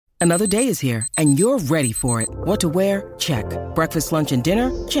Another day is here, and you're ready for it. What to wear? Check. Breakfast, lunch, and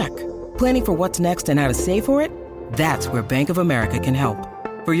dinner? Check. Planning for what's next and how to save for it? That's where Bank of America can help.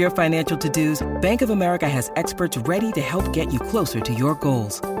 For your financial to-dos, Bank of America has experts ready to help get you closer to your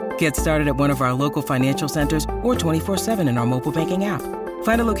goals. Get started at one of our local financial centers or 24/7 in our mobile banking app.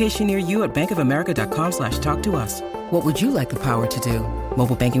 Find a location near you at bankofamerica.com/talktous. What would you like the power to do?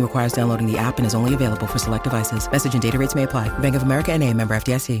 Mobile banking requires downloading the app and is only available for select devices. Message and data rates may apply. Bank of America N.A., member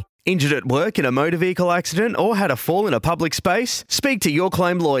FDIC. Injured at work in a motor vehicle accident or had a fall in a public space? Speak to Your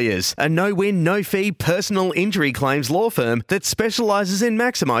Claim Lawyers, a no-win, no-fee personal injury claims law firm that specialises in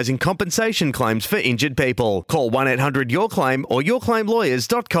maximising compensation claims for injured people. Call 1-800-YOUR-CLAIM or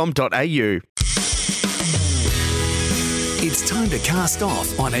yourclaimlawyers.com.au. It's time to cast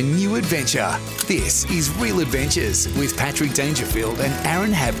off on a new adventure. This is Real Adventures with Patrick Dangerfield and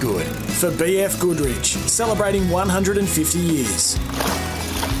Aaron Habgood. For BF Goodrich, celebrating 150 years.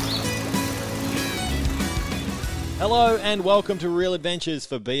 Hello and welcome to Real Adventures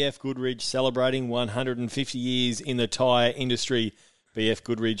for BF Goodrich, celebrating 150 years in the tyre industry. BF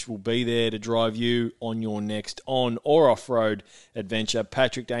Goodrich will be there to drive you on your next on or off-road adventure.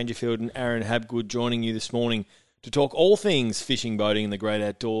 Patrick Dangerfield and Aaron Habgood joining you this morning to talk all things fishing, boating and the great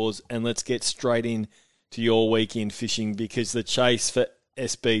outdoors. And let's get straight in to your weekend fishing because the chase for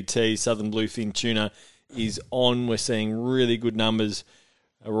SBT, Southern Bluefin Tuna, is on. We're seeing really good numbers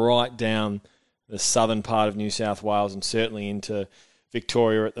right down the southern part of New South Wales and certainly into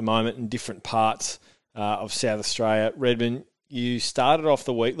Victoria at the moment and different parts of South Australia. Redmond, you started off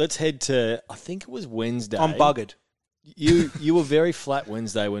the week. Let's head to, I think it was Wednesday. I'm buggered. You were very flat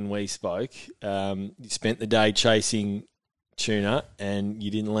Wednesday when we spoke. You spent the day chasing tuna and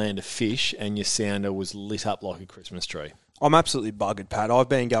you didn't land a fish and your sounder was lit up like a Christmas tree. I'm absolutely buggered, Pat. I've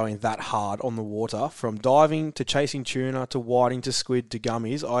been going that hard on the water, from diving to chasing tuna to whiting to squid to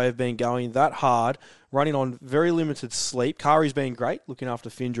gummies. I have been going that hard, running on very limited sleep. Kari's been great, looking after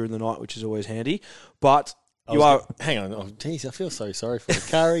Finn during the night, which is always handy. But hang on. Oh, geez, I feel so sorry for you.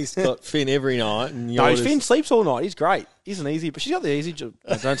 Kari's got Finn every night. And Finn sleeps all night. He's great. He's an easy, but she's got the easy job.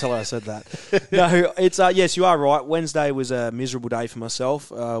 Don't tell her I said that. No, it's yes, you are right. Wednesday was a miserable day for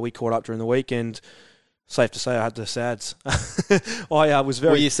myself. We caught up during the weekend. Safe to say I had the SADS. I was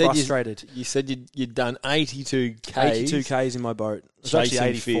very frustrated. You said you'd done 82 Ks. 82 Ks in my boat. It was actually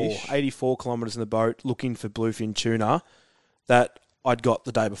 84. Fish. 84 kilometres in the boat looking for bluefin tuna that I'd got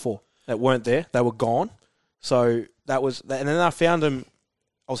the day before. That weren't there. They were gone. So that was... And then I found them...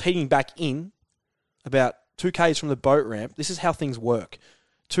 I was heading back in about 2 Ks from the boat ramp. This is how things work.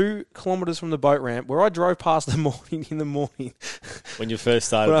 2 kilometres from the boat ramp, where I drove past in the morning. When you first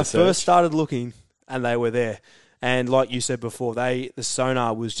started When I first started looking... And they were there. And like you said before, the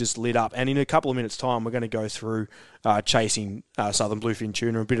sonar was just lit up. And in a couple of minutes' time, we're going to go through chasing Southern Bluefin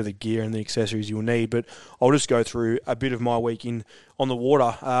Tuna, a bit of the gear and the accessories you'll need. But I'll just go through a bit of my week on the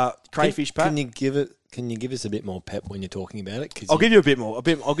water. Crayfish, Pat. Can you give us a bit more pep when you're talking about it? I'll give you a bit more.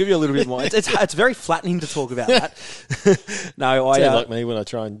 I'll give you a little bit more. It's very flattening to talk about that. No, sound like me when I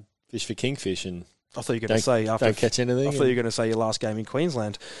try and fish for kingfish and I thought you were going to say don't catch anything. I thought you were going to say your last game in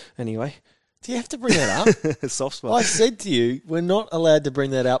Queensland. Anyway. Do you have to bring that up? Soft spot. I said to you, we're not allowed to bring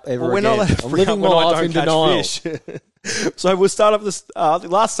that up ever again. Not allowed to bring I'm living my life in denial. So we'll start off this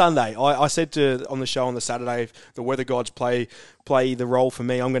last Sunday. I said on the show on the Saturday, if the weather gods play the role for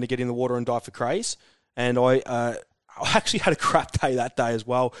me, I'm going to get in the water and dive for crays. And I actually had a crap day that day as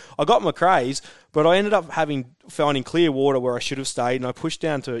well. I got my crays, but I ended up finding clear water where I should have stayed, and I pushed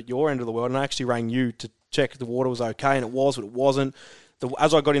down to your end of the world, and I actually rang you to check if the water was okay, and it was, but it wasn't.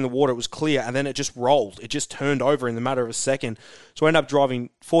 As I got in the water, it was clear, and then it just rolled. It just turned over in the matter of a second. So I ended up driving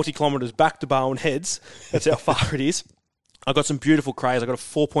 40 kilometres back to Barwon Heads. That's how far it is. I got some beautiful crays. I got a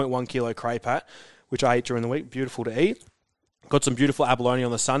 4.1 kilo cray, Pat, which I ate during the week. Beautiful to eat. Got some beautiful abalone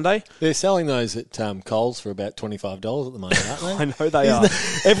on the Sunday. They're selling those at Coles for about $25 at the moment, aren't they? I know they are.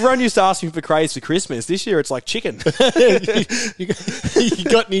 Everyone used to ask me for crays for Christmas. This year it's like chicken. you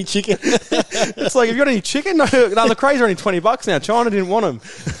got any chicken? It's like, have you got any chicken? No, the crays are only $20 now. China didn't want them.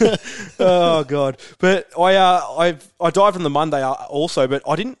 Oh, God. But I dived on the Monday also, but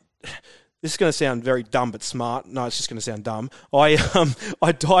I didn't... This is going to sound very dumb but smart. No, it's just going to sound dumb. I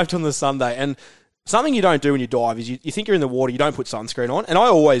dived on the Sunday, and... Something you don't do when you dive is you think you're in the water, you don't put sunscreen on, and I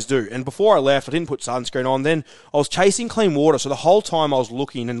always do. And before I left, I didn't put sunscreen on. Then I was chasing clean water, so the whole time I was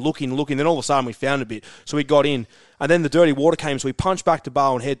looking, then all of a sudden we found a bit. So we got in. And then the dirty water came, so we punched back to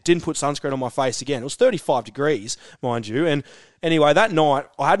Barwon Head, didn't put sunscreen on my face again. It was 35 degrees, mind you. And anyway, that night,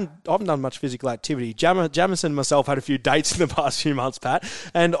 I haven't done much physical activity. Jamison and myself had a few dates in the past few months, Pat,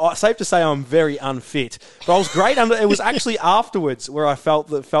 and safe to say I'm very unfit. But I was great. It was actually afterwards where I felt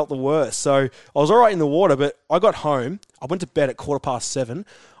the worst. So I was all right in the water, but I got home. I went to bed at 7:15.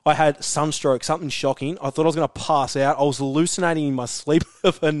 I had sunstroke, something shocking. I thought I was going to pass out. I was hallucinating in my sleep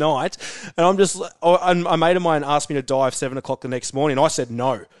of a night. And a mate of mine asked me to dive 7 o'clock the next morning. I said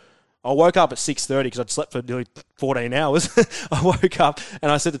no. I woke up at 6:30 because I'd slept for nearly 14 hours. I woke up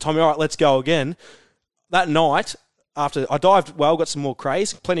and I said to Tommy, all right, let's go again. That night, after I dived well, got some more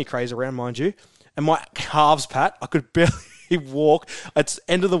craze, plenty of craze around, mind you. And my calves, Pat, I could barely walk. It's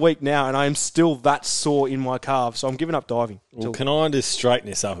end of the week now, and I am still that sore in my calves, so I'm giving up diving. Well, can I just straighten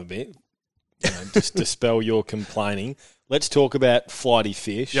this up a bit? Just dispel your complaining. Let's talk about flighty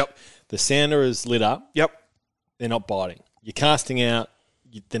fish. Yep. The sounder is lit up. Yep. They're not biting. You're casting out.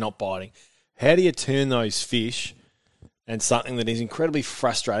 They're not biting. How do you turn those fish and something that is incredibly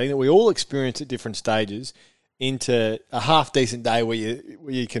frustrating that we all experience at different stages into a half decent day where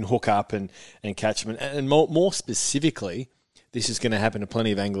you can hook up and catch them? And more specifically, this is going to happen to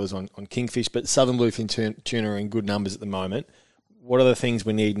plenty of anglers on kingfish, but southern bluefin tuna are in good numbers at the moment. What are the things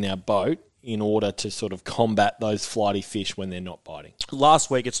we need in our boat in order to sort of combat those flighty fish when they're not biting? Last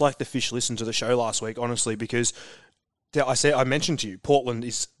week, it's like the fish listened to the show last week, honestly, because I mentioned to you, Portland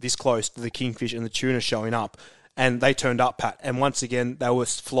is this close to the kingfish and the tuna showing up, and they turned up, Pat. And once again, they were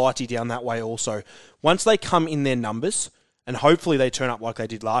flighty down that way also. Once they come in their numbers, and hopefully they turn up like they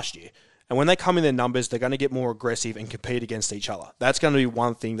did last year, and when they come in their numbers, they're going to get more aggressive and compete against each other. That's going to be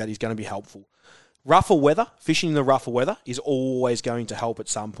one thing that is going to be helpful. Rougher weather, fishing in the rougher weather is always going to help at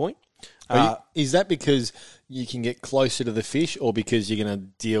some point. Is that because you can get closer to the fish, or because you're going to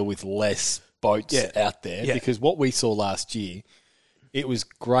deal with less boats out there? Yeah. Because what we saw last year, it was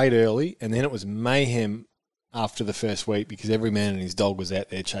great early, and then it was mayhem after the first week because every man and his dog was out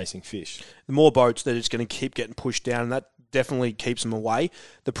there chasing fish. The more boats, they're just going to keep getting pushed down, and that definitely keeps them away.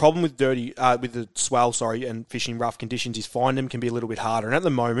 The problem with the swell, and fishing rough conditions is finding them can be a little bit harder. And at the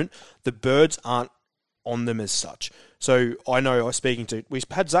moment, the birds aren't on them as such. So I know we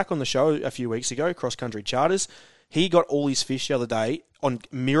had Zach on the show a few weeks ago, Cross Country Charters. He got all his fish the other day on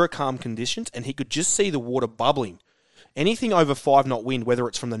mirror calm conditions, and he could just see the water bubbling. Anything over 5-knot wind, whether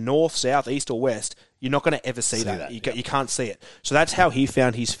it's from the north, south, east, or west, you're not going to ever see that. You can't see it. So that's how he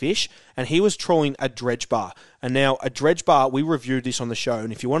found his fish, and he was trawling a dredge bar. And now a dredge bar, we reviewed this on the show,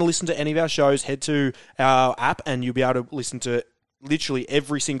 and if you want to listen to any of our shows, head to our app, and you'll be able to listen to literally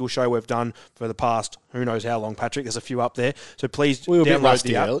every single show we've done for the past, who knows how long, Patrick. There's a few up there. So please download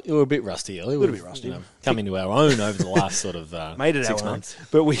the app. We were a bit rusty early. Come into our own over the last sort of made it 6 months.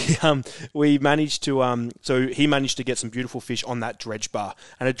 But we managed to so he managed to get some beautiful fish on that dredge bar.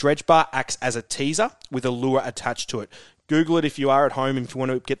 And a dredge bar acts as a teaser with a lure attached to it. Google it if you are at home and if you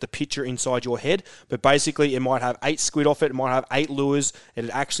want to get the picture inside your head. But basically, it might have 8 squid off it. It might have 8 lures. It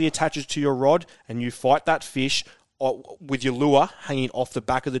actually attaches to your rod, and you fight that fish with your lure hanging off the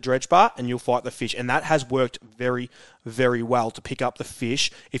back of the dredge bar, and you'll fight the fish. And that has worked very, very well to pick up the fish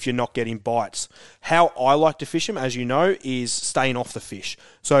if you're not getting bites. How I like to fish them, as you know, is staying off the fish.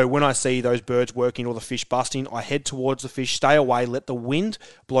 So when I see those birds working or the fish busting, I head towards the fish, stay away, let the wind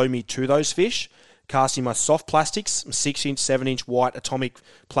blow me to those fish, casting my soft plastics, 6-inch, 7-inch white atomic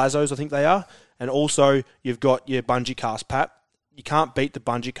plazos, I think they are. And also, you've got your bungee cast, Pat. You can't beat the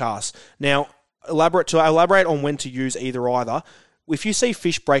bungee cast. Now, elaborate on when to use either. If you see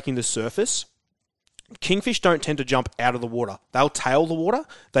fish breaking the surface, kingfish don't tend to jump out of the water. They'll tail the water.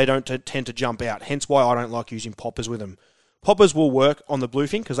 They don't tend to jump out. Hence why I don't like using poppers with them. Poppers will work on the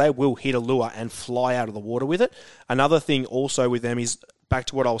bluefin because they will hit a lure and fly out of the water with it. Another thing also with them is, back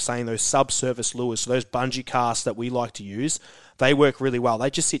to what I was saying, those subsurface lures, so those bungee casts that we like to use, they work really well. They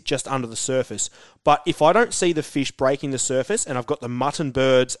just sit just under the surface. But if I don't see the fish breaking the surface and I've got the mutton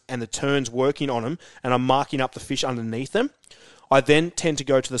birds and the terns working on them and I'm marking up the fish underneath them, I then tend to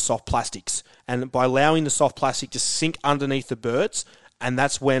go to the soft plastics. And by allowing the soft plastic to sink underneath the birds, and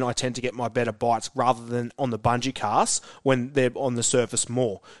that's when I tend to get my better bites rather than on the bungee casts when they're on the surface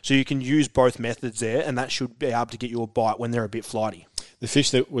more. So you can use both methods there, and that should be able to get you a bite when they're a bit flighty. The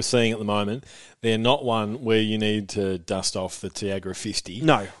fish that we're seeing at the moment, they're not one where you need to dust off the Tiagra 50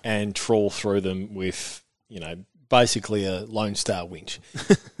 and trawl through them with, basically a Lone Star winch.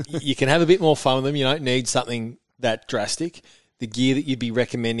 You can have a bit more fun with them. You don't need something that drastic. The gear that you'd be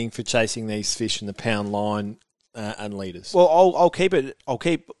recommending for chasing these fish in the pound line and leaders. Well, I'll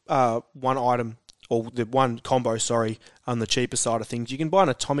keep one item or the one combo, on the cheaper side of things, you can buy an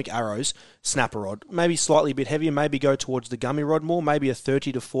Atomic Arrows snapper rod, maybe slightly a bit heavier, maybe go towards the gummy rod more, maybe a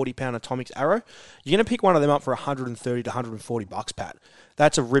 30 to 40 pound Atomic Arrow. You're going to pick one of them up for 130 to 140 bucks, Pat.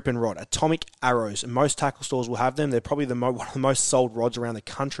 That's a ripping rod. Atomic Arrows, and most tackle stores will have them. They're probably one of the most sold rods around the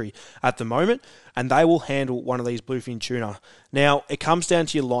country at the moment, and they will handle one of these bluefin tuna. Now, it comes down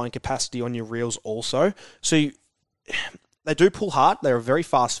to your line capacity on your reels also. So they do pull hard. They're a very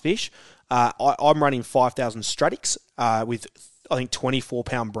fast fish. I'm running 5,000 Stratix with, I think,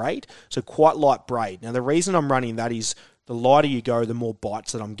 24-pound braid, so quite light braid. Now, the reason I'm running that is the lighter you go, the more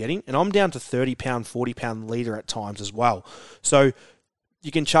bites that I'm getting, and I'm down to 30-pound, 40-pound leader at times as well. So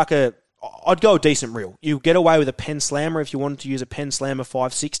you can chuck I'd go a decent reel. You get away with a Penn Slammer if you wanted to use a Penn Slammer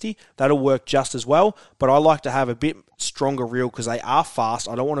 560. That'll work just as well, but I like to have a bit stronger reel because they are fast.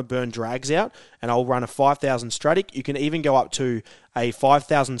 I don't want to burn drags out, and I'll run a 5,000 Stratic. You can even go up to a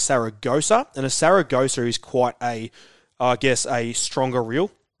 5,000 Saragossa, and a Saragossa is quite a stronger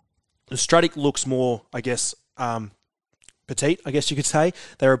reel. The Stratic looks more, petite, I guess you could say.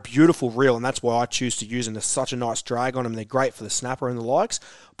 They're a beautiful reel, and that's why I choose to use them. There's such a nice drag on them. They're great for the snapper and the likes.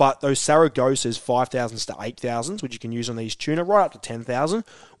 But those Saragossas, 5,000s to 8,000s, which you can use on these tuna, right up to 10,000,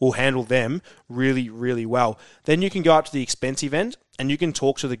 will handle them really, really well. Then you can go up to the expensive end, and you can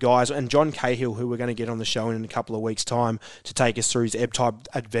talk to the guys, and John Cahill, who we're going to get on the show in a couple of weeks' time to take us through his ebb-type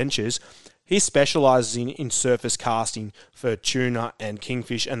adventures. He specialises in surface casting for tuna and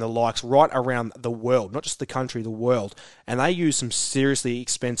kingfish and the likes right around the world, not just the country, the world. And they use some seriously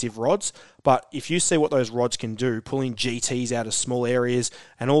expensive rods. But if you see what those rods can do, pulling GTs out of small areas,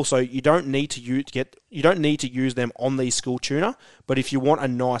 and also you don't need to use them on these school tuna. But if you want a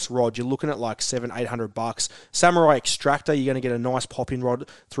nice rod, you're looking at like $700-800. Samurai Extractor, you're going to get a nice pop-in rod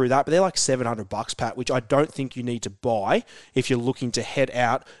through that, but they're like $700, Pat, which I don't think you need to buy if you're looking to head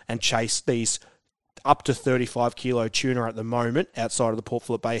out and chase these up to 35 kilo tuna at the moment outside of the Port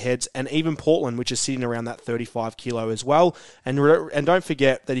Phillip Bay heads, and even Portland, which is sitting around that 35 kilo as well. And don't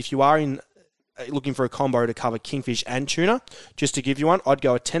forget that if you are looking for a combo to cover kingfish and tuna, just to give you one, I'd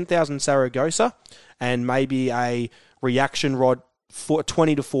go a 10,000 Saragossa and maybe a reaction rod for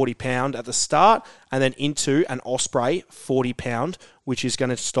 20 to 40 pound at the start, and then into an Osprey 40 pound, which is going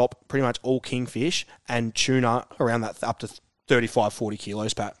to stop pretty much all kingfish and tuna around that up to 35, 40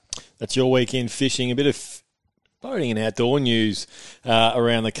 kilos, Pat. That's your weekend fishing. A bit of boating and outdoor news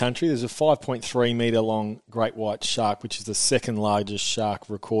around the country. There's a 5.3 metre long great white shark, which is the second largest shark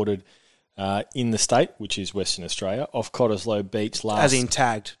recorded in the state, which is Western Australia, off Cottesloe Beach as in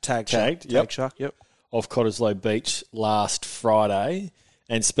tagged shark, yep. Off Cottesloe Beach last Friday.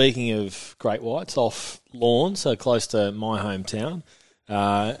 And speaking of great whites, off Lawn, so close to my hometown,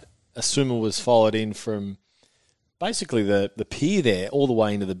 a swimmer was followed in from basically the pier there all the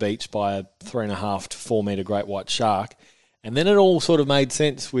way into the beach by a 3.5 to 4 metre great white shark. And then it all sort of made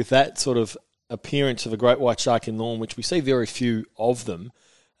sense with that sort of appearance of a great white shark in Lawn, which we see very few of them,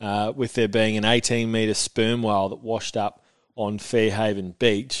 with there being an 18 metre sperm whale that washed up on Fairhaven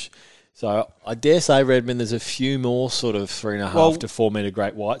Beach. So I dare say, Redmond, there's a few more sort of 3.5 to 4 metre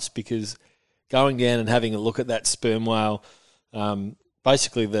great whites, because going down and having a look at that sperm whale,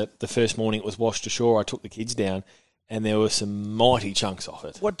 basically the first morning it was washed ashore, I took the kids down, and there were some mighty chunks off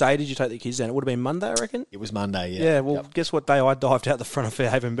it. What day did you take the kids down? It would have been Monday, I reckon? It was Monday, yeah. Yeah, well, Guess what day I dived out the front of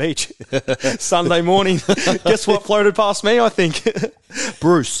Fairhaven Beach? Sunday morning. Guess what floated past me, I think?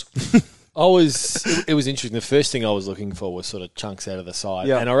 Bruce. It was interesting. The first thing I was looking for was sort of chunks out of the side.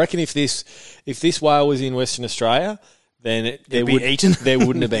 Yep. And I reckon if this whale was in Western Australia, then there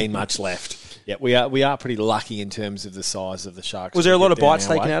wouldn't have been much left. Yeah, we are pretty lucky in terms of the size of the sharks. Was there a lot of bites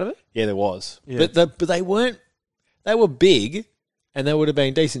taken out of it? Yeah, there was. Yeah. But they weren't. They were big, and they would have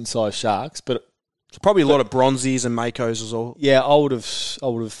been decent sized sharks. But probably a lot of bronzies and makos as well. Yeah, I would have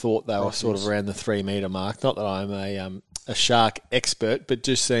thought they were sort of around the 3 metre mark. Not that I'm a shark expert, but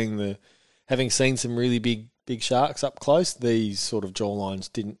just having seen some really big sharks up close, these sort of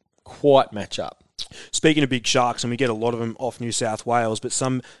jawlines didn't quite match up. Speaking of big sharks, and we get a lot of them off New South Wales, but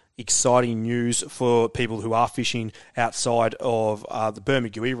some exciting news for people who are fishing outside of the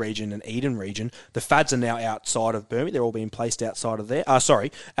Bermagui region and Eden region. The FADs are now outside of Bermagui. They're all being placed outside of there.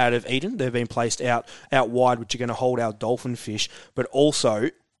 Out of Eden. They've been placed out wide, which are going to hold our dolphin fish. But also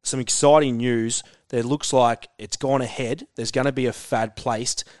some exciting news. There looks like it's gone ahead. There's going to be a FAD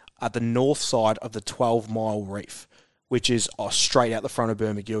placed at the north side of the 12-mile reef, which is straight out the front of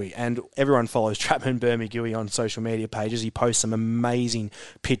Bermagui. And everyone follows Trapman Bermagui on social media pages. He posts some amazing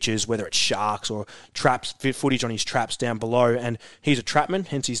pictures, whether it's sharks or traps, footage on his traps down below. And he's a trapman,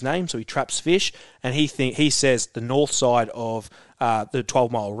 hence his name, so he traps fish. And he says the north side of the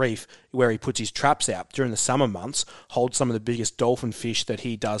 12 Mile Reef, where he puts his traps out during the summer months, holds some of the biggest dolphin fish that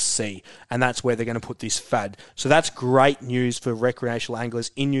he does see. And that's where they're going to put this FAD. So that's great news for recreational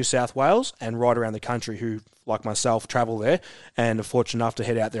anglers in New South Wales and right around the country who, like myself, travel there and are fortunate enough to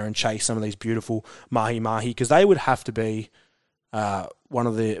head out there and chase some of these beautiful mahi-mahi, because they would have to be one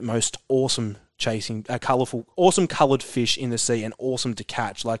of the most awesome chasing, awesome coloured fish in the sea and awesome to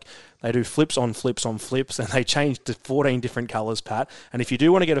catch. Like, they do flips on flips on flips, and they change to 14 different colours, Pat. And if you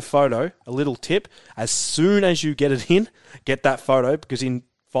do want to get a photo, a little tip, as soon as you get it in, get that photo, because in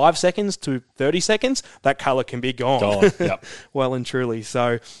 5 seconds to 30 seconds, that colour can be gone. Yep. Well and truly.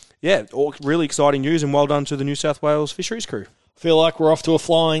 So, yeah, really exciting news, and well done to the New South Wales Fisheries crew. Feel like we're off to a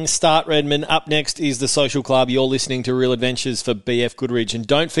flying start, Redmond. Up next is the Social Club. You're listening to Real Adventures for BF Goodrich. And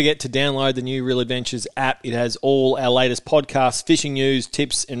don't forget to download the new Real Adventures app. It has all our latest podcasts, fishing news,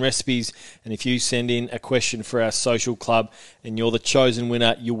 tips and recipes. And if you send in a question for our Social Club and you're the chosen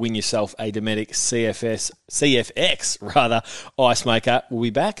winner, you'll win yourself a Dometic CFX ice maker. We'll be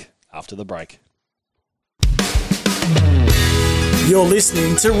back after the break. You're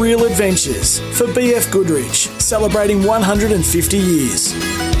listening to Real Adventures for BF Goodrich, celebrating 150 years.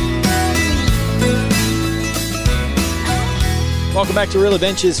 Welcome back to Real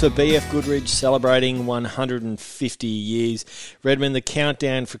Adventures for BF Goodrich, celebrating 150 years. Redmond, the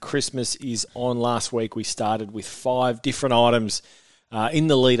countdown for Christmas is on. Last week we started with 5 different items in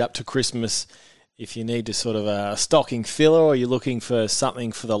the lead up to Christmas. If you need to sort of a stocking filler or you're looking for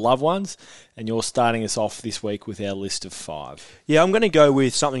something for the loved ones, and you're starting us off this week with our list of 5. Yeah, I'm going to go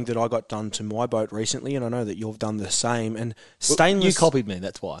with something that I got done to my boat recently, and I know that you've done the same. And stainless... You copied me,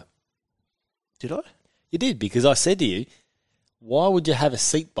 that's why. Did I? You did, because I said to you, why would you have a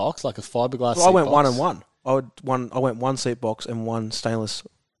seat box, like a fiberglass seat box? I went 1 and 1. I went 1 seat box and 1 stainless.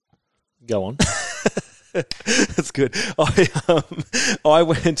 Go on. That's good. I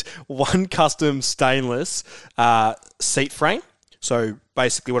went 1 custom stainless seat frame. So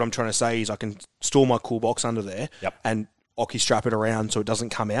basically what I'm trying to say is I can store my cool box under there and Occy strap it around so it doesn't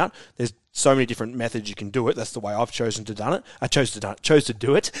come out. There's so many different methods you can do it. That's the way I've chosen to do it. I chose to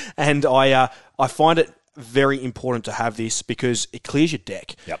do it. And I find it very important to have this because it clears your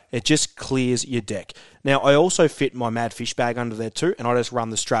deck. Yep. It just clears your deck. Now, I also fit my Mad Fish bag under there too, and I just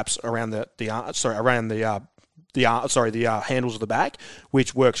run the straps around the handles of the bag,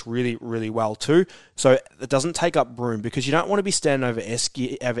 which works really, really well too. So it doesn't take up room because you don't want to be standing over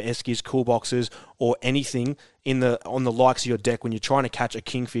eskies, cool boxes, or anything on the likes of your deck when you're trying to catch a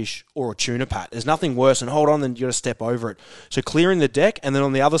kingfish or a tuna, Pat. There's nothing worse, and hold on, then you got to step over it. So clearing the deck, and then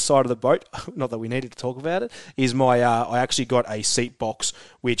on the other side of the boat, not that we needed to talk about it, is my I actually got a seat box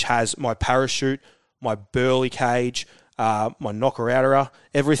which has my parachute, my burley cage, my knocker-outerer,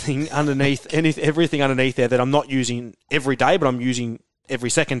 everything underneath there that I'm not using every day, but I'm using every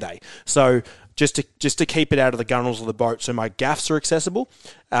second day. So just to keep it out of the gunnels of the boat. So my gaffs are accessible,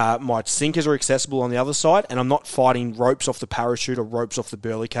 my sinkers are accessible on the other side, and I'm not fighting ropes off the parachute or ropes off the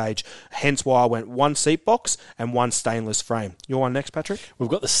burley cage. Hence why I went 1 seat box and 1 stainless frame. Your one next, Patrick? We've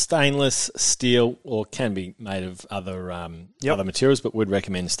got the stainless steel, or can be made of other materials, but would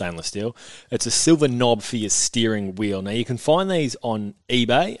recommend stainless steel. It's a silver knob for your steering wheel. Now, you can find these on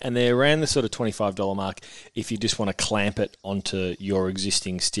eBay, and they're around the sort of $25 mark if you just want to clamp it onto your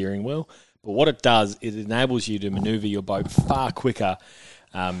existing steering wheel. But what it does, it enables you to manoeuvre your boat far quicker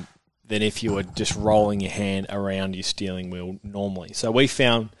than if you were just rolling your hand around your steering wheel normally. So we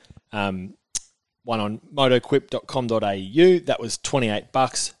found one on motoquip.com.au that was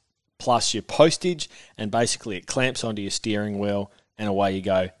 $28 plus your postage, and basically it clamps onto your steering wheel and away you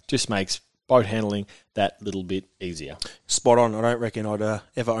go. Just makes boat handling that little bit easier. Spot on. I don't reckon I'd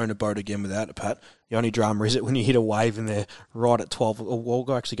ever own a boat again without it, Pat. The only drama is it when you hit a wave and they're right at 12, or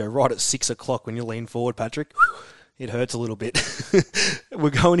we'll actually go right at 6 o'clock when you lean forward, Patrick. It hurts a little bit. We're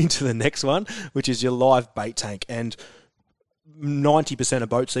going into the next one, which is your live bait tank. And 90% of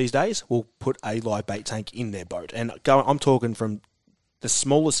boats these days will put a live bait tank in their boat. And I'm talking from the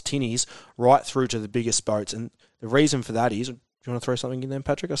smallest tinnies right through to the biggest boats. And the reason for that is... Do you want to throw something in there,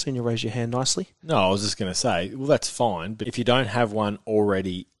 Patrick? I've seen you raise your hand nicely. No, I was just going to say, well, that's fine. But if you don't have one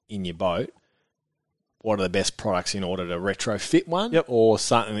already in your boat, what are the best products in order to retrofit one? Yep. Or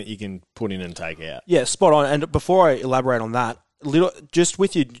something that you can put in and take out? Yeah, spot on. And before I elaborate on that, just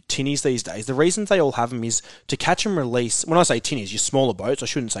with your tinnies these days, the reasons they all have them is to catch and release. When I say tinnies, your smaller boats, I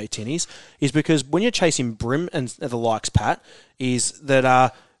shouldn't say tinnies, is because when you're chasing brim and the likes, Pat, is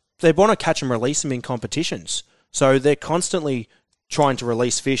that they want to catch and release them in competitions. So they're constantly trying to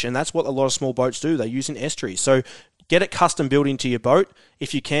release fish, and that's what a lot of small boats do. They use in estuaries. So Get it custom built into your boat.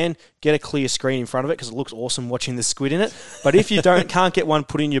 If you can, get a clear screen in front of it because it looks awesome watching the squid in it. But if you can't get one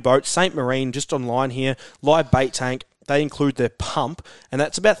put in your boat, St. Marine, just online here, live bait tank, they include their pump, and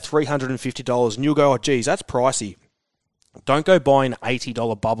that's about $350. And you'll go, oh, geez, that's pricey. Don't go buying an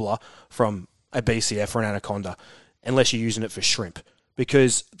 $80 bubbler from a BCF or an Anaconda unless you're using it for shrimp,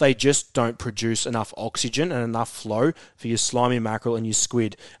 because they just don't produce enough oxygen and enough flow for your slimy mackerel and your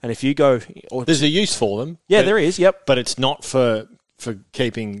squid. And if you go... There's a use for them. Yeah, there is, yep. But it's not for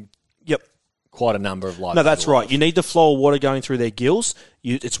keeping quite a number of live. No, that's right. You need the flow of water going through their gills.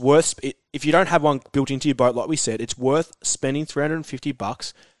 It's worth... If you don't have one built into your boat, like we said, it's worth spending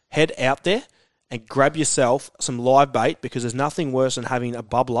 $350. Head out there and grab yourself some live bait, because there's nothing worse than having a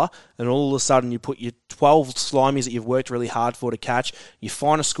bubbler and all of a sudden you put your 12 slimies that you've worked really hard for to catch, you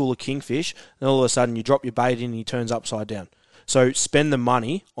find a school of kingfish, and all of a sudden you drop your bait in and he turns upside down. So spend the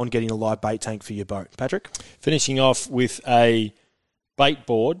money on getting a live bait tank for your boat. Patrick? Finishing off with a bait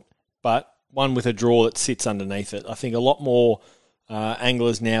board, but one with a drawer that sits underneath it. I think a lot more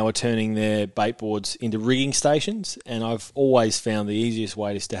anglers now are turning their bait boards into rigging stations, and I've always found the easiest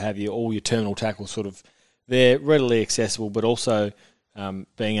way is to have all your terminal tackle sort of there, readily accessible, but also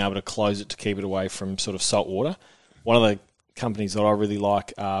being able to close it to keep it away from sort of salt water. One of the companies that I really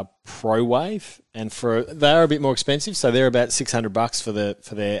like are ProWave, and they're a bit more expensive, so they're about $600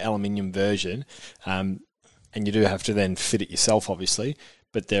 for their aluminium version, and you do have to then fit it yourself, obviously,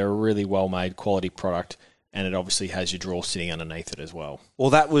 but they're a really well-made quality product. And it obviously has your drawer sitting underneath it as well.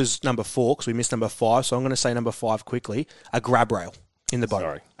 Well, that was number 4 because we missed number 5. So I'm going to say number 5 quickly. A grab rail in the boat.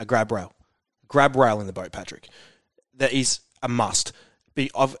 Sorry. A grab rail. Grab rail in the boat, Patrick. That is a must.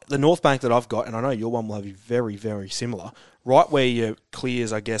 The North Bank that I've got, and I know your one will be very, very similar, right where your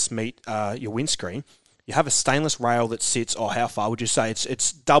clears, I guess, meet your windscreen, you have a stainless rail that sits, how far would you say?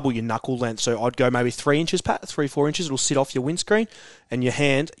 It's double your knuckle length. So I'd go maybe 3 inches, Pat, 3-4 inches. It'll sit off your windscreen. And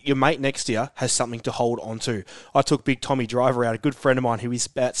your mate next to you has something to hold on to. I took Big Tommy Driver out, a good friend of mine who is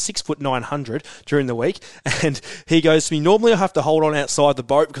about 6'9" during the week. And he goes to me, normally I have to hold on outside the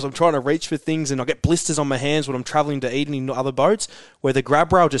boat because I'm trying to reach for things and I get blisters on my hands when I'm travelling to Eden in other boats, where the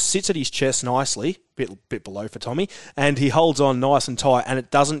grab rail just sits at his chest nicely, bit below for Tommy, and he holds on nice and tight, and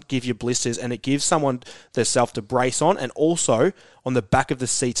it doesn't give you blisters, and it gives someone themselves to brace on, and also on the back of the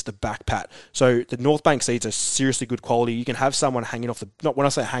seats, the back pat. So the North Bank seats are seriously good quality. You can have someone hanging off not when I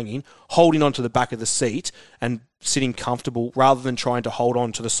say hanging, holding onto the back of the seat and sitting comfortable rather than trying to hold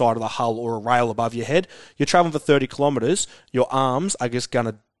on to the side of the hull or a rail above your head. You're traveling for 30 kilometres, your arms are just going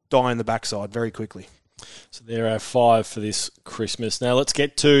to die in the backside very quickly. So there are 5 for this Christmas. Now let's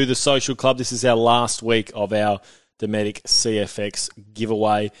get to the social club. This is our last week of our Dometic CFX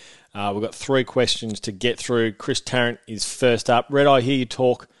giveaway. We've got 3 questions to get through. Chris Tarrant is first up. Red, I hear you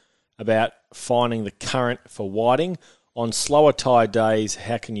talk about finding the current for whiting. On slower tide days,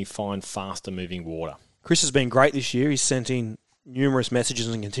 how can you find faster moving water? Chris has been great this year. He's sent in numerous messages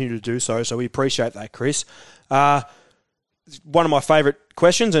and continue to do so we appreciate that, Chris. One of my favourite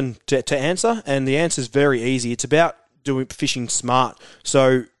questions and to answer, and the answer is very easy. It's about doing fishing smart.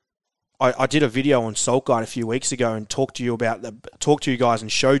 So I did a video on Salt Guide a few weeks ago and talked to you guys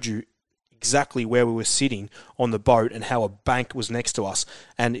and showed you exactly where we were sitting on the boat and how a bank was next to us,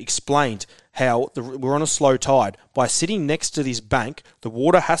 and explained how we're on a slow tide. By sitting next to this bank, the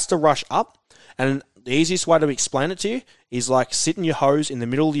water has to rush up, and the easiest way to explain it to you is like sitting your hose in the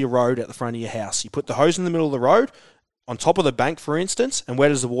middle of your road at the front of your house. You put the hose in the middle of the road, on top of the bank, for instance, and where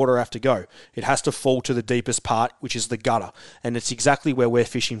does the water have to go? It has to fall to the deepest part, which is the gutter, and it's exactly where we're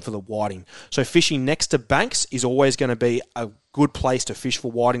fishing for the whiting. So fishing next to banks is always going to be a good place to fish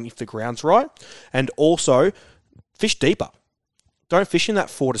for whiting if the ground's right, and also fish deeper. Don't fish in that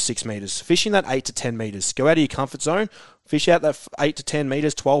 4 to 6 metres. Fish in that 8 to 10 metres. Go out of your comfort zone. Fish out that 8 to 10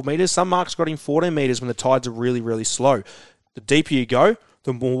 metres, 12 metres. Some marks got in 14 metres when the tides are really, really slow. The deeper you go,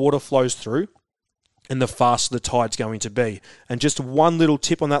 the more water flows through, and the faster the tide's going to be. And just one little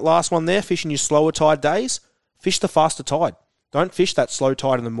tip on that last one there, fishing your slower tide days, fish the faster tide. Don't fish that slow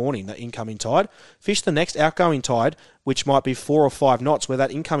tide in the morning, that incoming tide. Fish the next outgoing tide, which might be 4 or 5 knots, where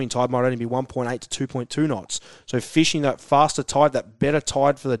that incoming tide might only be 1.8 to 2.2 knots. So fishing that faster tide, that better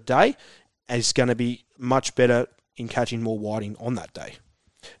tide for the day, is going to be much better in catching more whiting on that day.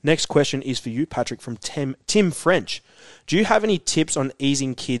 Next question is for you, Patrick, from Tim French. Do you have any tips on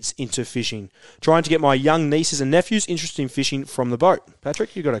easing kids into fishing? Trying to get my young nieces and nephews interested in fishing from the boat.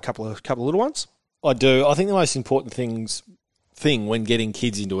 Patrick, you got a couple of little ones? I do. I think the most important thing when getting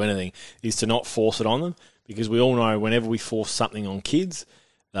kids into anything is to not force it on them, because we all know whenever we force something on kids,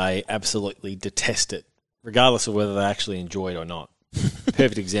 they absolutely detest it, regardless of whether they actually enjoy it or not.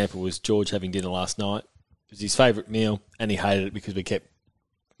 Perfect example was George having dinner last night. was his favourite meal, and he hated it because we kept,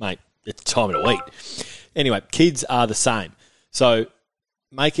 mate, it's time to eat. Anyway, kids are the same. So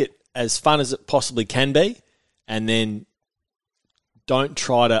make it as fun as it possibly can be, and then don't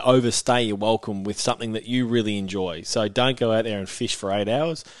try to overstay your welcome with something that you really enjoy. So don't go out there and fish for 8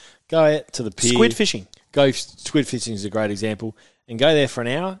 hours. Go out to the pier. Squid fishing. Squid fishing is a great example. And go there for an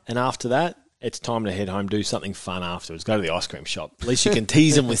hour, and after that, it's time to head home, do something fun afterwards. Go to the ice cream shop. At least you can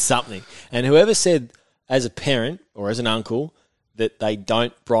tease them with something. And whoever said, as a parent or as an uncle, that they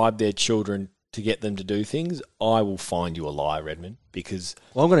don't bribe their children to get them to do things, I will find you a liar, Redmond, because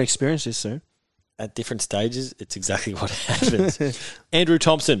Well, I'm going to experience this soon. at different stages, it's exactly what happens. Andrew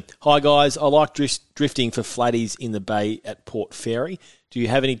Thompson. Hi, guys. I like drifting for flatties in the bay at Port Fairy. Do you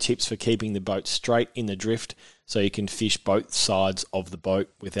have any tips for keeping the boat straight in the drift so you can fish both sides of the boat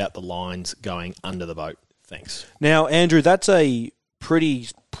without the lines going under the boat? Thanks. Now, Andrew, that's a pretty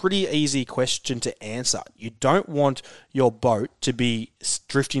easy question to answer. You don't want your boat to be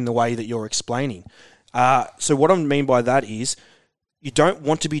drifting the way that you're explaining. So what I mean by that is you don't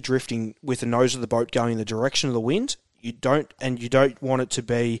want to be drifting with the nose of the boat going in the direction of the wind. You don't want it to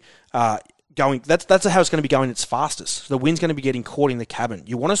be going. That's how it's going to be going its fastest. So the wind's going to be getting caught in the cabin.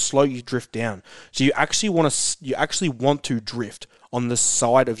 You want to slow your drift down. So you actually want to drift on the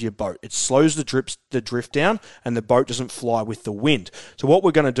side of your boat. It slows the drift down, and the boat doesn't fly with the wind. So what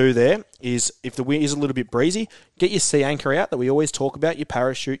we're going to do there is, if the wind is a little bit breezy, get your sea anchor out that we always talk about, your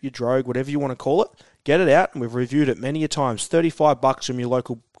parachute, your drogue, whatever you want to call it. Get it out, and we've reviewed it many a times. $35 from your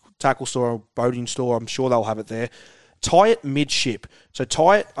local tackle store or boating store. I'm sure they'll have it there. Tie it midship. So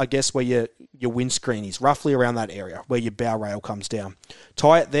tie it, I guess, where your windscreen is, roughly around that area, where your bow rail comes down.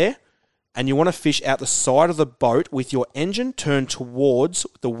 Tie it there, and you want to fish out the side of the boat with your engine turned towards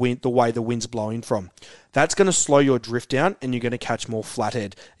the wind, the way the wind's blowing from. That's going to slow your drift down, and you're going to catch more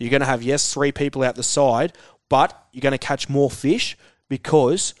flathead. You're going to have, yes, 3 people out the side, but you're going to catch more fish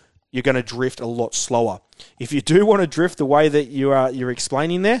because you're going to drift a lot slower. If you do want to drift the way that you're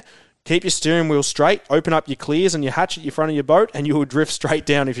explaining there, keep your steering wheel straight, open up your clears and your hatch at your front of your boat, and you will drift straight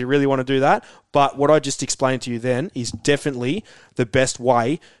down if you really want to do that. But what I just explained to you then is definitely the best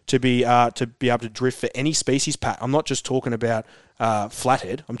way to be able to drift for any species, Pat. I'm not just talking about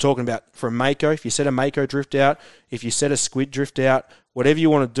flathead. I'm talking about for a mako. If you set a mako drift out, if you set a squid drift out, whatever you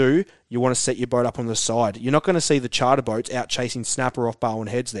want to do, you want to set your boat up on the side. You're not going to see the charter boats out chasing snapper off bow and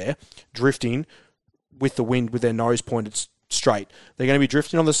heads there, drifting with the wind with their nose pointed straight. They're going to be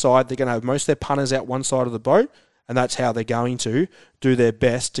drifting on the side. They're going to have most of their punters out one side of the boat, and that's how they're going to do their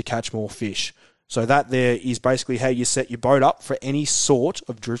best to catch more fish. So that there is basically how you set your boat up for any sort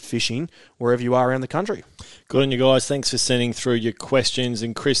of drift fishing wherever you are around the country. Good on you guys. Thanks for sending through your questions.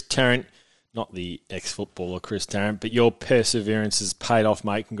 And Chris Tarrant, not the ex-footballer Chris Tarrant, but your perseverance has paid off,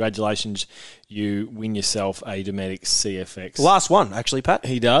 mate. Congratulations. You win yourself a Dometic CFX. Last one, actually, Pat.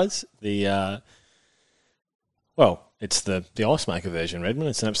 He does. It's the ice maker version, Redmond.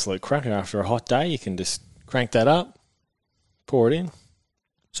 It's an absolute cracker. After a hot day, you can just crank that up, pour it in.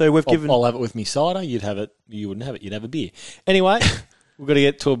 So I'll have it with me cider. You'd have it. You wouldn't have it. You'd have a beer. Anyway, we've got to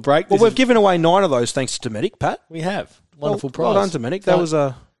get to a break. Well, we've given away 9 of those thanks to Dometic, Pat. We have. Wonderful prize. Well done, Dometic. That was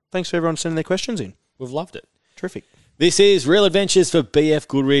thanks for everyone sending their questions in. We've loved it. Terrific. This is Real Adventures for BF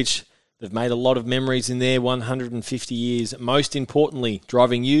Goodrich. They've made a lot of memories in their 150 years. Most importantly,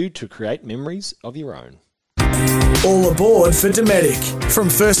 driving you to create memories of your own. All aboard for Dometic. From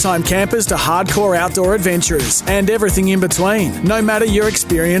first-time campers to hardcore outdoor adventurers and everything in between, no matter your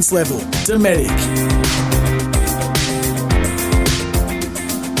experience level. Dometic.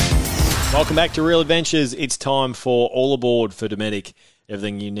 Welcome back to Real Adventures. It's time for All Aboard for Dometic.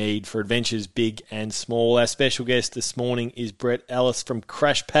 Everything you need for adventures big and small. Our special guest this morning is Brett Ellis from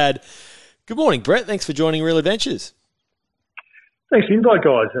Crash Pad. Good morning, Brett. Thanks for joining Real Adventures. Thanks for the invite,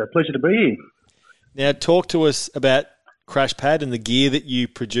 guys. Pleasure to be here. Now, talk to us about Crash Pad and the gear that you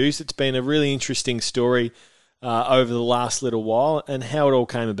produce. It's been a really interesting story over the last little while, and how it all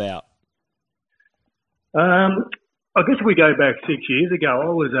came about. I guess if we go back 6 years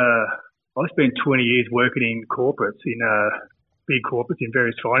ago, I spent 20 years working in corporates, in big corporates in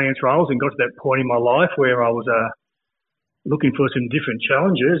various finance roles, and got to that point in my life where I was looking for some different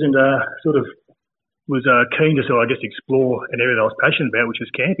challenges, and sort of was keen to explore an area that I was passionate about, which was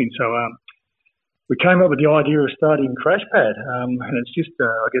camping. So we came up with the idea of starting Crash Pad, and it's just,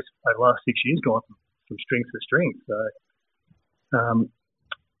 over the last 6 years, gone from strength to strength. So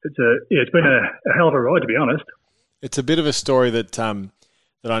it's been a hell of a ride, to be honest. It's a bit of a story that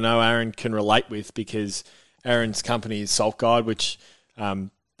I know Aaron can relate with, because Aaron's company is Salt Guide, which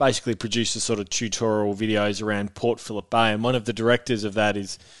basically produces sort of tutorial videos around Port Phillip Bay, and one of the directors of that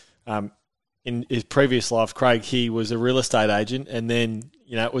is in his previous life, Craig, he was a real estate agent, and then,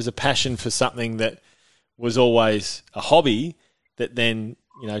 it was a passion for something that was always a hobby that then,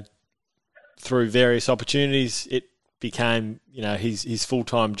 through various opportunities, it became, his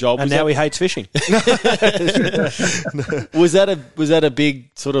full-time job. And now he hates fishing. Was that a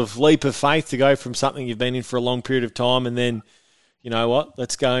big sort of leap of faith to go from something you've been in for a long period of time and then,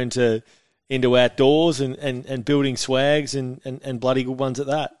 let's go into outdoors and building swags and bloody good ones at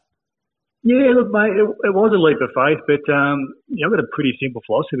that? Yeah, look, mate, it was a leap of faith, but I've got a pretty simple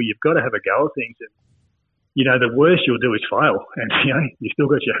philosophy. You've got to have a go at things, and the worst you'll do is fail, and you still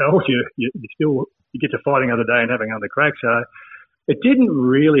got your health. You get to fight another day and having another crack. So it didn't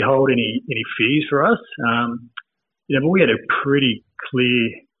really hold any fears for us. But we had a pretty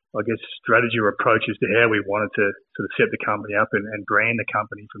clear, I guess, strategy or approach as to how we wanted to sort of set the company up and brand the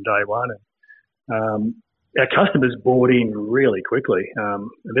company from day one. And our customers bought in really quickly. And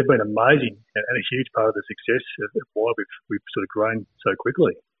they've been amazing and a huge part of the success of why we've sort of grown so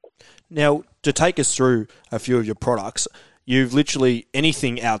quickly. Now, to take us through a few of your products, you've literally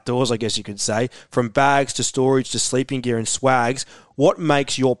anything outdoors, I guess you could say, from bags to storage to sleeping gear and swags. What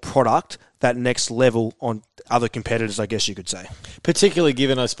makes your product that next level on other competitors, I guess you could say? Particularly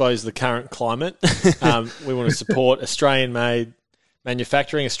given, I suppose, the current climate. We want to support Australian-made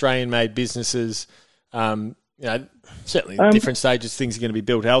manufacturing, Australian-made businesses. Certainly different stages, things are going to be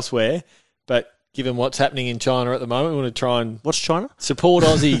built elsewhere, but given what's happening in China at the moment, we want to try and what's China? Support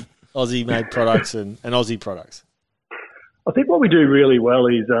Aussie-made products and Aussie products. I think what we do really well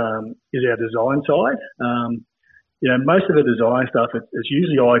is our design side. Most of the design stuff, it's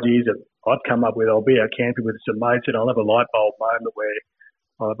usually ideas that I've come up with. I'll be out camping with some mates and I'll have a light bulb moment where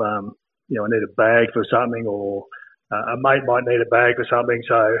I need a bag for something, or a mate might need a bag for something,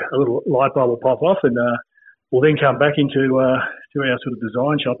 so a little light bulb will pop off, and we'll then come back into our sort of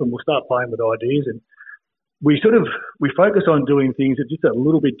design shop and we'll start playing with ideas. And we focus on doing things that are just a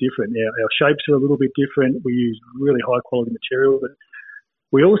little bit different. Our shapes are a little bit different. We use really high quality material, but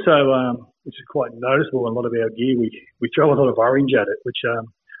we also, which is quite noticeable in a lot of our gear, we throw a lot of orange at it, which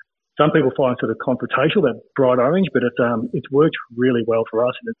some people find sort of confrontational, that bright orange, but it's worked really well for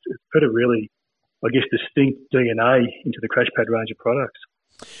us, and it's put a really, I guess, distinct DNA into the Crash Pad range of products.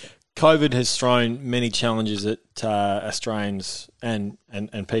 COVID has thrown many challenges at Australians and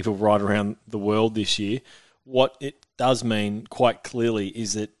people right around the world this year. What it does mean quite clearly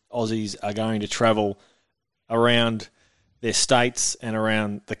is that Aussies are going to travel around their states and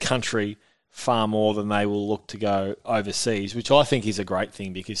around the country far more than they will look to go overseas, which I think is a great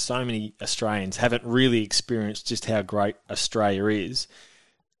thing because so many Australians haven't really experienced just how great Australia is.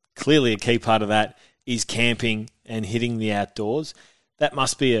 Clearly a key part of that is camping and hitting the outdoors. That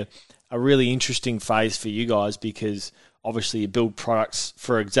must be a really interesting phase for you guys because obviously you build products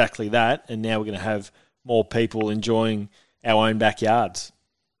for exactly that, and now we're going to have more people enjoying our own backyards.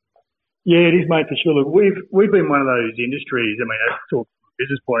 Yeah, it is, mate, for sure. Look, we've been one of those industries, I mean, that's sort of from a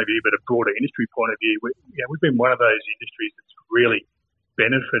business point of view, but a broader industry point of view, we've been one of those industries that's really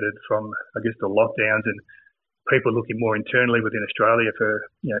benefited from, I guess, the lockdowns and people looking more internally within Australia for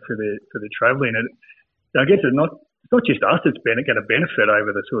their travelling. And I guess it's not just us that's going to benefit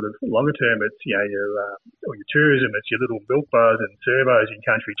over the sort of longer term. It's your tourism, it's your little milk bars and servos in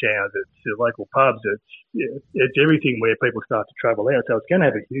country towns, it's your local pubs, it's everything where people start to travel out. So it's going to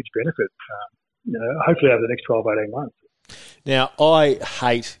have a huge benefit, hopefully over the next 12, 18 months. Now, I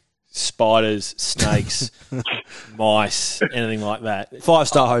hate spiders, snakes, mice, anything like that.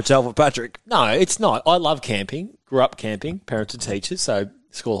 5-star hotel for Patrick. No, it's not. I love camping. Grew up camping. Parents are teachers, so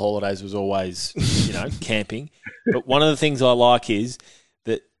school holidays was always, camping. But one of the things I like is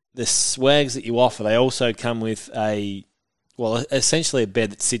that the swags that you offer, they also come with essentially a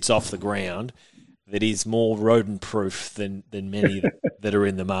bed that sits off the ground that is more rodent-proof than many that are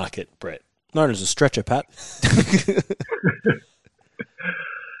in the market, Brett. Known as a stretcher, Pat.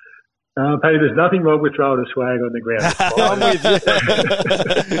 Paddy, there's nothing wrong with throwing a swag on the ground. I'm with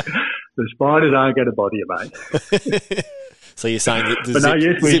you. The spiders aren't going to bother you, mate. So you're saying that the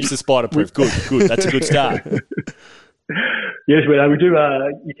zips are spider-proof. Good. That's a good start. Yes, we do.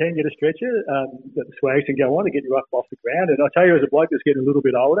 You can get a stretcher that the swags can go on to get you up off the ground. And I tell you, as a bloke that's getting a little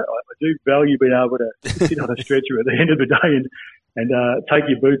bit older, I do value being able to sit on a stretcher at the end of the day and take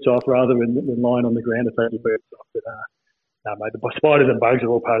your boots off rather than lying on the ground to take your boots off. But no, mate, the spiders and bugs are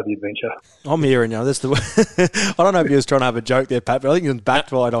all part of the adventure. I'm hearing you. I don't know if you was trying to have a joke there, Pat, but I think you was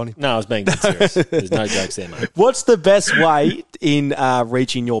backfired on him. No, I was being serious. There's no jokes there, mate. What's the best way in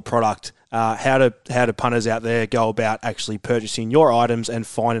reaching your product? How do punters out there go about actually purchasing your items and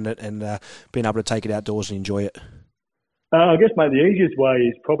finding it and being able to take it outdoors and enjoy it? I guess, mate, the easiest way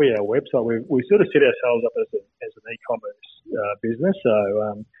is probably our website. We sort of set ourselves up as an e-commerce business,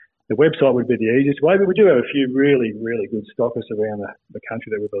 so the website would be the easiest way. But we do have a few really, really good stockists around the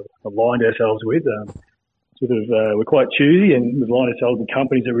country that we've aligned ourselves with. We're quite choosy, and we've aligned ourselves with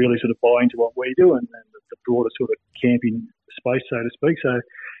companies that really sort of buy into what we do and the broader sort of camping space, so to speak. So,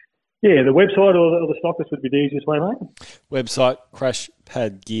 yeah, the website or the stockist would be the easiest way, mate. Website,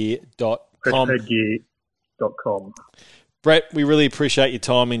 crashpadgear.com. Crashpadgear.com. Brett, we really appreciate your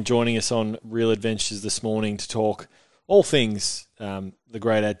time in joining us on Real Adventures this morning to talk all things the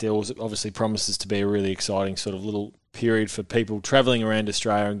Great Outdoors. It obviously promises to be a really exciting sort of little period for people travelling around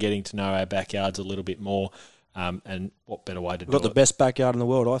Australia and getting to know our backyards a little bit more. And what better way to do it? We've got the best backyard in the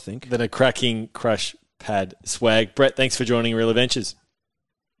world, I think. Than a cracking crash pad swag. Brett, thanks for joining Real Adventures.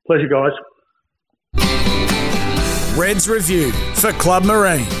 Pleasure, guys. Reds Review for Club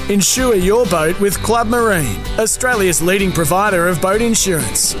Marine. Insure your boat with Club Marine, Australia's leading provider of boat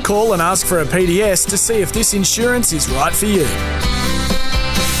insurance. Call and ask for a PDS to see if this insurance is right for you.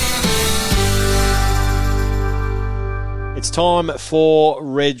 It's time for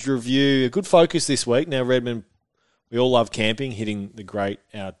Reds Review. A good focus this week. Now, Redmond, we all love camping, hitting the great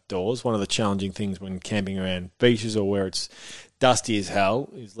outdoors. One of the challenging things when camping around beaches or where it's dusty as hell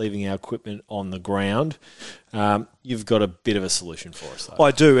is leaving our equipment on the ground. You've got a bit of a solution for us, though.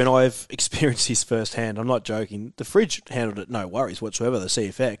 I do, and I've experienced this firsthand. I'm not joking. The fridge handled it no worries whatsoever, the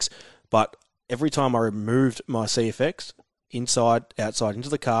CFX, but every time I removed my CFX, inside, outside, into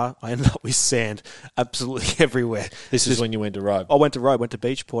the car, I ended up with sand absolutely everywhere. This is when you went to Robe. I went to Robe, went to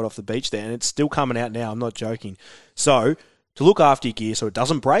Beachport off the beach there, and it's still coming out now. I'm not joking. So, to look after your gear so it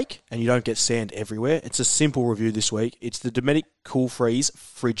doesn't break and you don't get sand everywhere, it's a simple review this week. It's the Dometic Cool Freeze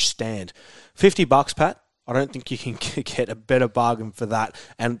Fridge Stand. $50, Pat. I don't think you can get a better bargain for that.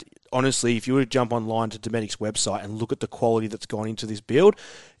 And honestly, if you were to jump online to Dometic's website and look at the quality that's gone into this build,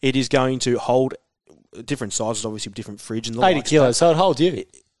 it is going to hold different sizes, obviously, different fridge. And 80 kilos, so it holds you.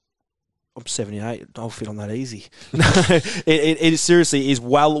 I'm 78. I'll fit on that easy. It seriously is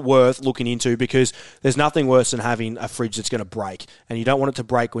well worth looking into because there's nothing worse than having a fridge that's going to break. And you don't want it to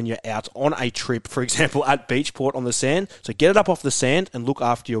break when you're out on a trip, for example, at Beachport on the sand. So get it up off the sand and look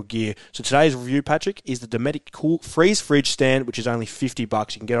after your gear. So today's review, Patrick, is the Dometic Cool Freeze Fridge Stand, which is only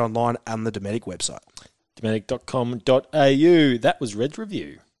 $50. You can get it online on the Dometic website. Dometic.com.au. That was Red's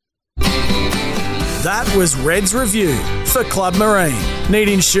Review. That was Reds Review for Club Marine. Need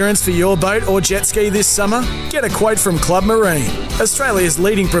insurance for your boat or jet ski this summer? Get a quote from Club Marine, Australia's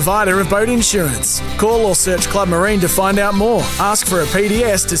leading provider of boat insurance. Call or search Club Marine to find out more. Ask for a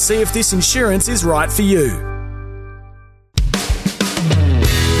PDS to see if this insurance is right for you.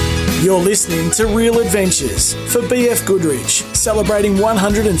 You're listening to Real Adventures for BF Goodrich, celebrating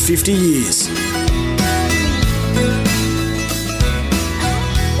 150 years.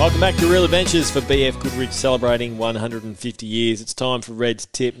 Welcome back to Real Adventures for BF Goodrich, celebrating 150 years. It's time for Red's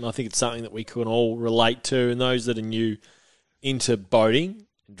Tip, and I think it's something that we can all relate to. And those that are new into boating,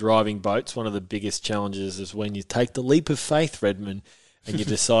 driving boats, one of the biggest challenges is when you take the leap of faith, Redmond, and you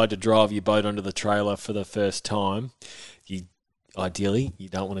decide to drive your boat onto the trailer for the first time. Ideally, you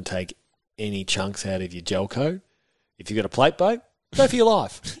don't want to take any chunks out of your gel coat. If you've got a plate boat, go for your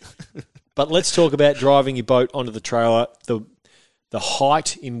life. But let's talk about driving your boat onto the trailer, the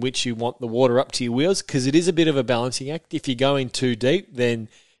height in which you want the water up to your wheels, because it is a bit of a balancing act. If you're going too deep, then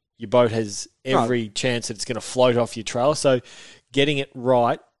your boat has every chance that it's going to float off your trailer. So getting it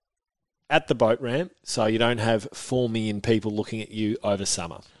right at the boat ramp so you don't have 4 million people looking at you over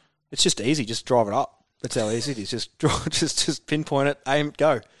summer. It's just easy. Just drive it up. That's how easy it is. Just pinpoint it, aim,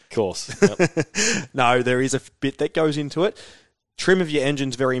 go. Of course. Yep. No, there is a bit that goes into it. Trim of your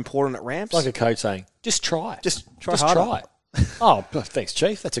engine's very important at ramps. Like a coach saying, just try. Just try it. Oh, thanks,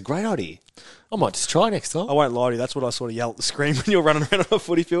 Chief. That's a great idea. I might just try next time. I won't lie to you. That's what I sort of yell at the screen when you're running around on a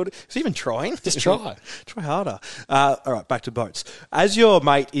footy field. Is he even trying? Just try. Try harder. All right, back to boats. As your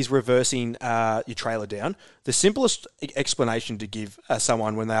mate is reversing your trailer down, the simplest explanation to give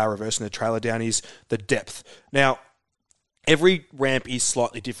someone when they are reversing the trailer down is the depth. Now, every ramp is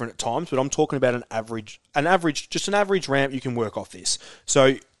slightly different at times, but I'm talking about an average ramp you can work off this.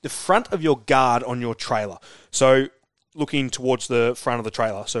 So the front of your guard on your trailer. So looking towards the front of the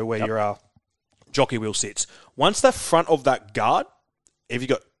trailer, so where your jockey wheel sits. Once the front of that guard, if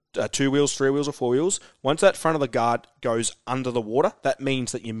you've got 2 wheels, 3 wheels, or 4 wheels, once that front of the guard goes under the water, that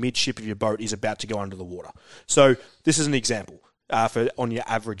means that your midship of your boat is about to go under the water. So this is an example for on your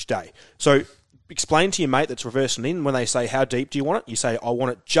average day. So explain to your mate that's reversing in, when they say, how deep do you want it? You say, I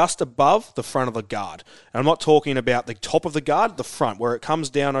want it just above the front of the guard. And I'm not talking about the top of the guard, the front, where it comes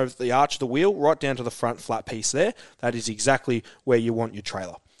down over the arch of the wheel, right down to the front flat piece there. That is exactly where you want your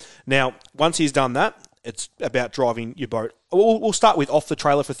trailer. Now, once he's done that, it's about driving your boat. We'll start with off the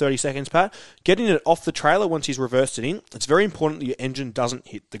trailer for 30 seconds, Pat. Getting it off the trailer once he's reversed it in, it's very important that your engine doesn't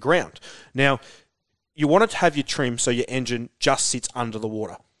hit the ground. Now, you want to have your trim so your engine just sits under the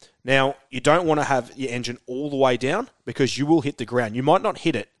water. Now, you don't want to have your engine all the way down because you will hit the ground. You might not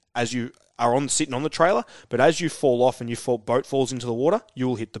hit it as you are sitting on the trailer, but as you fall off and your boat falls into the water, you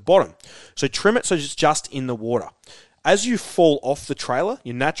will hit the bottom. So trim it so it's just in the water. As you fall off the trailer,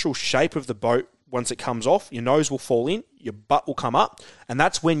 your natural shape of the boat, once it comes off, your nose will fall in, your butt will come up, and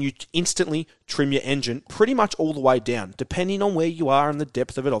that's when you instantly trim your engine pretty much all the way down. Depending on where you are and the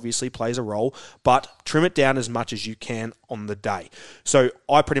depth of it obviously plays a role, but trim it down as much as you can on the day. So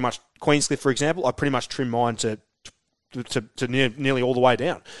I pretty much, Queenscliff for example, I pretty much trim mine to nearly all the way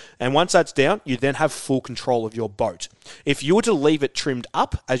down. And once that's down, you then have full control of your boat. If you were to leave it trimmed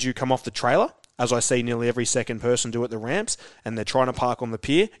up as you come off the trailer, as I see nearly every second person do at the ramps, and they're trying to park on the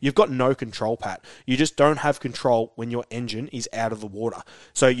pier, you've got no control, Pat. You just don't have control when your engine is out of the water.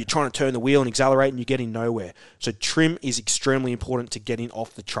 So you're trying to turn the wheel and accelerate and you're getting nowhere. So trim is extremely important to getting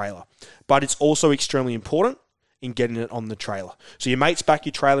off the trailer. But it's also extremely important in getting it on the trailer. So your mate's back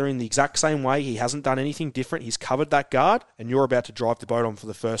your trailer in the exact same way. He hasn't done anything different. He's covered that guard, and you're about to drive the boat on for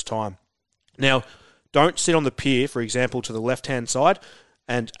the first time. Now, don't sit on the pier, for example, to the left-hand side,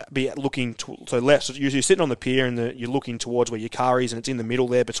 and be looking to left. So you're sitting on the pier and you're looking towards where your car is, and it's in the middle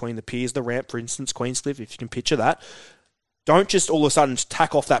there between the piers, the ramp, for instance, Queenscliff, if you can picture that. Don't just all of a sudden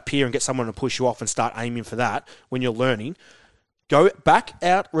tack off that pier and get someone to push you off and start aiming for that when you're learning. Go back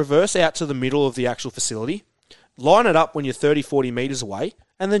out, reverse out to the middle of the actual facility, line it up when you're 30, 40 metres away,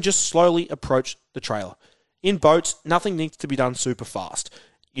 and then just slowly approach the trailer. In boats, nothing needs to be done super fast.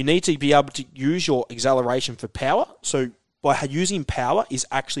 You need to be able to use your acceleration for power. So by using power is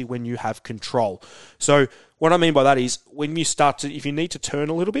actually when you have control. So what I mean by that is when you start to, if you need to turn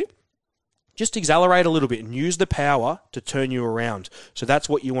a little bit, just accelerate a little bit and use the power to turn you around. So that's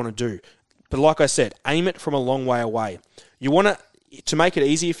what you want to do. But like I said, aim it from a long way away. You want to make it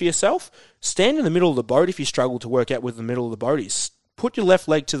easier for yourself, stand in the middle of the boat if you struggle to work out where the middle of the boat is. Put your left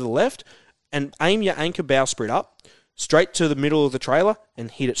leg to the left and aim your anchor bowsprit up, straight to the middle of the trailer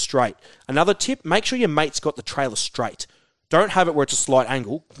and hit it straight. Another tip, make sure your mate's got the trailer straight. Don't have it where it's a slight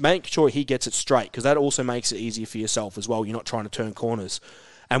angle. Make sure he gets it straight because that also makes it easier for yourself as well. You're not trying to turn corners.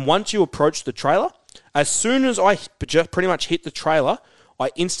 And once you approach the trailer, as soon as I pretty much hit the trailer, I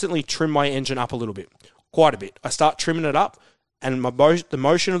instantly trim my engine up a little bit, quite a bit. I start trimming it up and the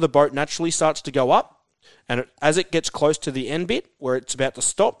motion of the boat naturally starts to go up. And as it gets close to the end bit where it's about to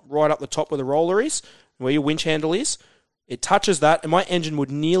stop, right up the top where the roller is, where your winch handle is, it touches that, and my engine would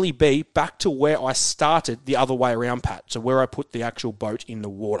nearly be back to where I started the other way around, Pat, so where I put the actual boat in the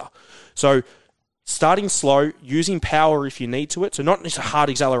water. So starting slow, using power if you need to it, so not just a hard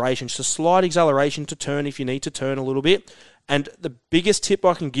acceleration, just a slight acceleration to turn if you need to turn a little bit. And the biggest tip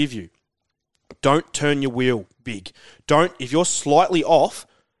I can give you, don't turn your wheel big. If you're slightly off,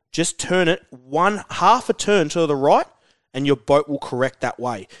 just turn it half a turn to the right, and your boat will correct that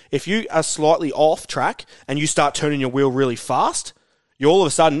way. If you are slightly off track and you start turning your wheel really fast, you all of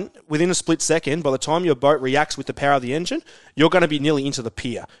a sudden, within a split second, by the time your boat reacts with the power of the engine, you're going to be nearly into the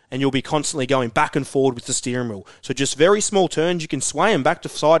pier and you'll be constantly going back and forward with the steering wheel. So just very small turns, you can sway them back to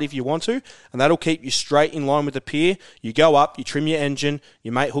side if you want to, and that'll keep you straight in line with the pier. You go up, you trim your engine,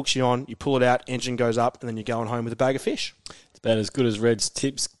 your mate hooks you on, you pull it out, engine goes up, and then you're going home with a bag of fish. About as good as Red's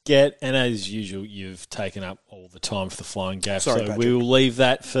tips get, and as usual, you've taken up all the time for the flying gaff. Sorry, so Patrick. we will leave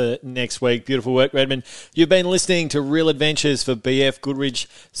that for next week. Beautiful work, Redmond. You've been listening to Real Adventures for BF Goodrich,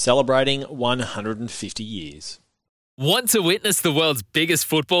 celebrating 150 years. Want to witness the world's biggest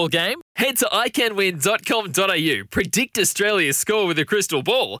football game? Head to iCanWin.com.au, predict Australia's score with a crystal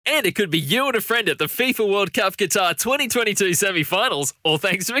ball, and it could be you and a friend at the FIFA World Cup Qatar 2022 semi-finals, all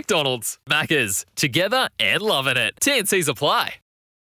thanks to McDonald's. Maccas, together and loving it. TNCs apply.